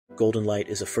Golden Light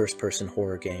is a first-person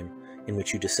horror game in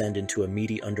which you descend into a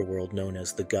meaty underworld known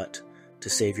as the Gut to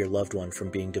save your loved one from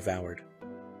being devoured.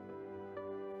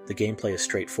 The gameplay is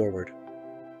straightforward.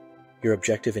 Your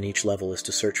objective in each level is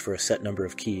to search for a set number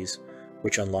of keys,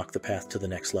 which unlock the path to the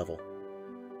next level.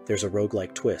 There's a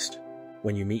roguelike twist.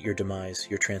 When you meet your demise,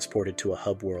 you're transported to a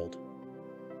hub world.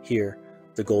 Here,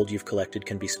 the gold you've collected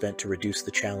can be spent to reduce the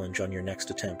challenge on your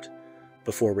next attempt,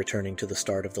 before returning to the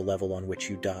start of the level on which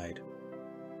you died.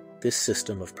 This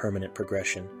system of permanent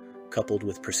progression, coupled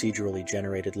with procedurally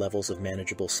generated levels of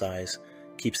manageable size,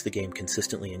 keeps the game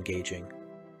consistently engaging.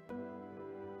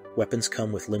 Weapons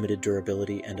come with limited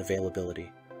durability and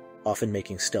availability, often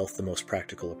making stealth the most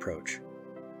practical approach.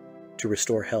 To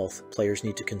restore health, players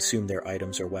need to consume their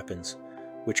items or weapons,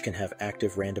 which can have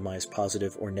active randomized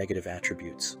positive or negative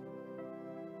attributes.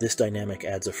 This dynamic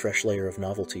adds a fresh layer of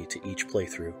novelty to each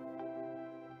playthrough.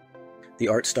 The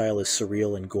art style is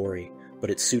surreal and gory, but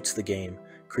it suits the game,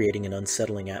 creating an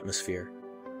unsettling atmosphere.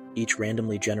 Each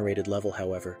randomly generated level,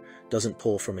 however, doesn't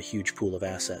pull from a huge pool of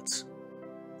assets.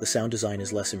 The sound design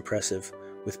is less impressive,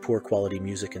 with poor quality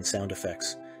music and sound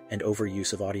effects, and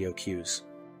overuse of audio cues.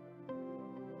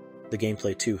 The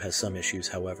gameplay too has some issues,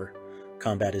 however.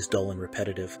 Combat is dull and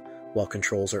repetitive, while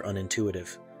controls are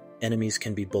unintuitive. Enemies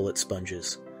can be bullet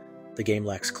sponges. The game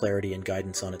lacks clarity and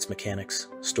guidance on its mechanics,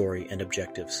 story, and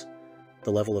objectives.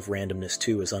 The level of randomness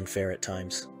too is unfair at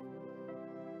times.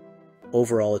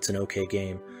 Overall, it's an okay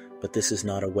game, but this is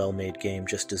not a well-made game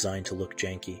just designed to look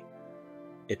janky.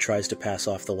 It tries to pass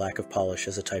off the lack of polish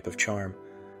as a type of charm,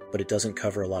 but it doesn't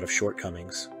cover a lot of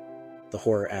shortcomings. The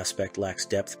horror aspect lacks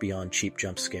depth beyond cheap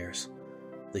jump scares.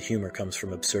 The humor comes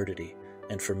from absurdity,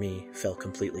 and for me, fell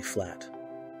completely flat.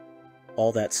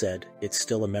 All that said, it's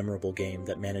still a memorable game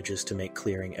that manages to make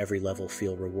clearing every level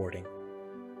feel rewarding.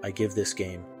 I give this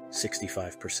game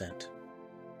 65%.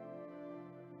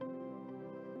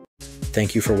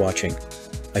 Thank you for watching.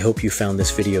 I hope you found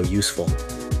this video useful,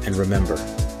 and remember,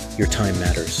 your time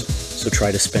matters, so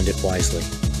try to spend it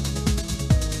wisely.